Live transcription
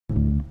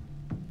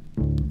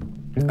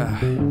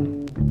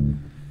The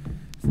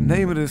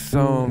name of this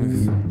song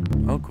is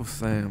Uncle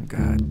Sam,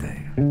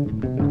 goddamn.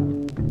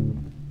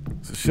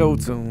 It's a show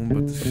tune,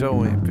 but the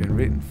show ain't been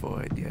written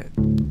for it yet.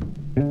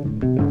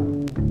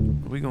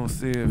 But we gonna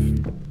see if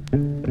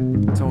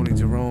Tony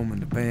Jerome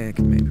and the band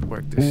can maybe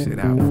work this shit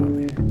out for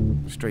me.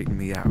 Straighten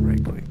me out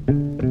right quick.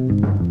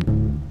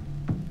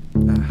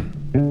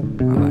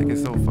 I like it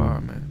so far,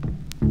 man.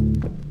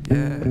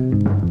 Yeah.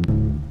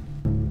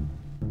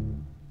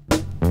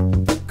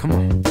 Come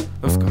on,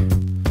 let's go.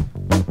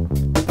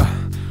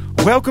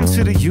 Welcome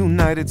to the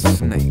United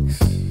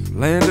Snakes,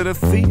 land of the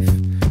thief,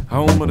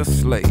 home of the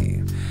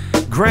slave.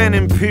 Grand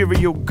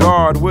Imperial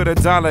Guard where the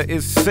dollar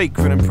is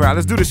sacred and proud.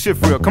 Let's do the shit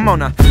for real, come on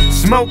now.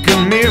 Smoke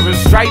and mirrors,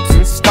 stripes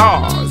and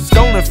stars,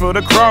 stolen for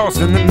the cross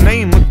in the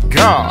name of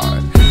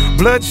God.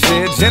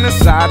 Bloodshed,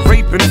 genocide,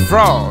 rape and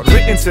fraud,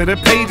 written to the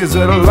pages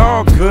of the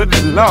law, good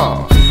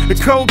law. The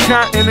cold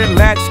continent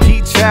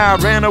latchkey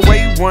child ran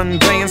away one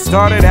day and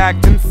started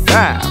acting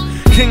foul.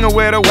 King of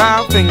where the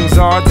wild things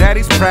are,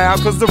 daddy's proud,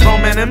 cause the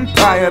Roman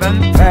Empire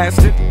done passed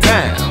it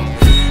down.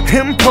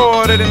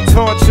 Imported and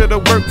tortured the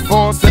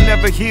workforce and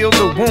never healed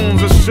the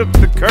wounds or shook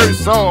the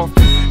curse off.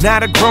 Now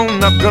the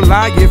grown-up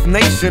Goliath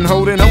nation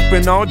holding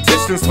open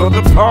auditions for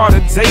the part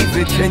of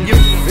David. Can you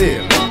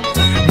feel it?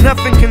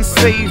 Nothing can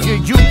save you.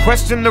 You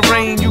question the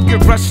rain, you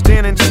get rushed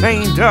in and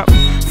chained up.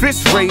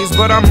 Fist raised,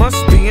 but I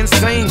must be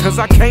insane, cause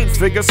I can't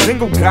figure a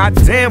single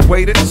goddamn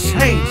way to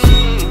change.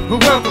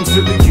 But welcome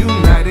to the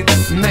United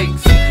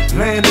Snakes,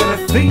 land of the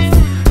thief,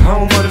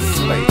 home of the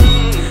slave.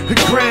 The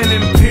Grand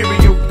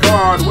Imperial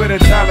Guard where the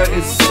dollar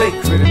is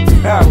sacred and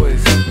power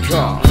is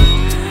God.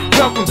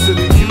 Welcome to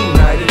the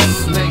United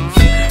Snakes,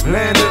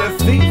 land of the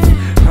thief,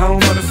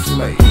 home of the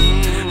slave.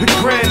 The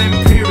Grand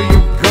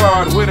Imperial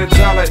Guard where the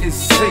dollar is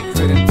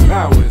sacred and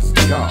power is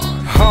God.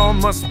 All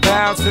must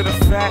bow to the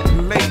fat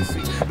and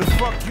lazy. The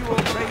fuck you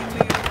obey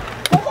me.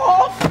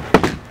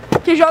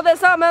 Ok, je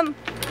redescends, man.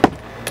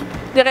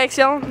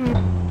 Direction.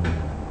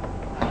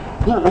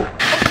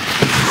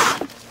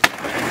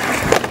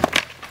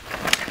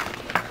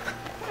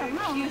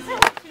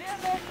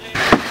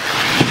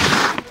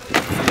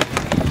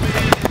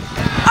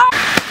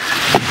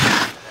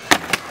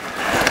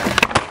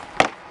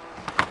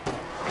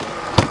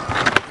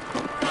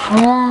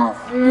 Oh,